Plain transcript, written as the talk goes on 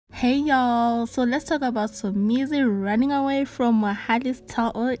Hey y'all, so let's talk about Somizi running away from Mohale's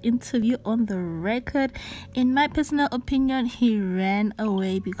tell-all interview on the record. In my personal opinion, he ran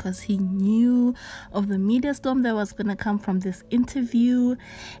away because he knew of the media storm that was gonna come from this interview.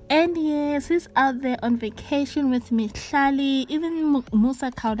 And yes, he's out there on vacation with Mohale. Even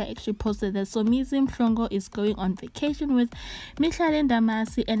Musa Kauda actually posted that Somizi Mhlongo is going on vacation with Mohale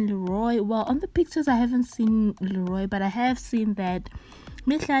Ndamase and Leroy. Well, on the pictures I haven't seen Leroy, but I have seen that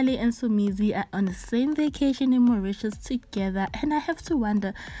Mohale and Somizi are on the same vacation in Mauritius together, and I have to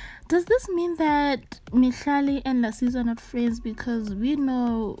wonder, does this mean that Mohale and Lasizwe are not friends? Because we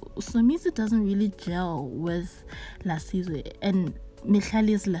know Somizi doesn't really gel with Lasizwe, and Mohale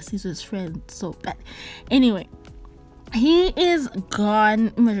is Lasizwe's friend. So, but anyway, he is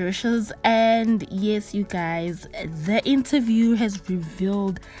gone, Mauritius, and yes, you guys, the interview has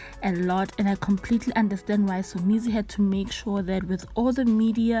revealed a lot, and I completely understand why Somizi had to make sure that with all the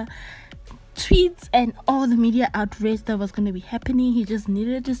media tweets and all the media outrage that was going to be happening, he just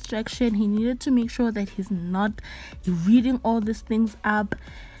needed a distraction. He needed to make sure that he's not reading all these things up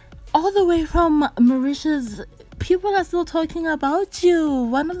all the way from Mauritius. People are still talking about you.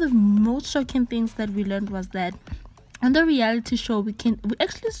 One of the most shocking things that we learned was that on the reality show, we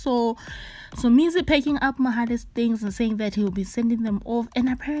actually saw Somizi picking up Mohale's things and saying that he will be sending them off, and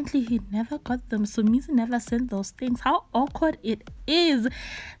apparently he never got them. Somizi never sent those things. How awkward it is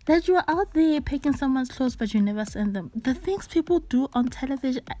that you are out there picking someone's clothes but you never send them. The things people do on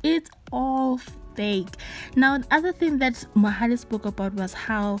television, it's all fake. Now, another thing that Mohale spoke about was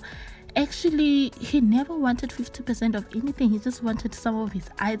how actually he never wanted 50% of anything. He just wanted some of his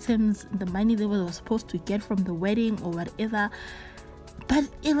items, the money they were supposed to get from the wedding or whatever, but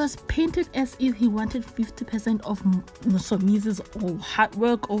it was painted as if he wanted 50% of Somizi's all hard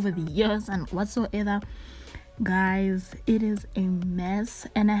work over the years and whatsoever. Guys, it is a mess,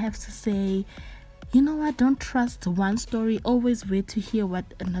 and I have to say, you know what, don't trust one story, always wait to hear what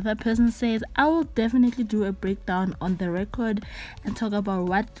another person says. I will definitely do a breakdown on the record and talk about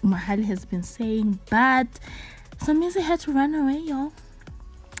what Mohale has been saying, but Somizi had to run away, y'all.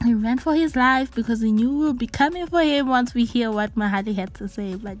 He ran for his life because he knew we will be coming for him once we hear what Mohale had to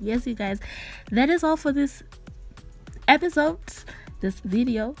say. But yes, you guys, that is all for this episode, this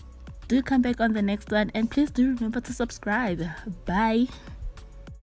video. Do come back on the next one, and please do remember to subscribe. Bye.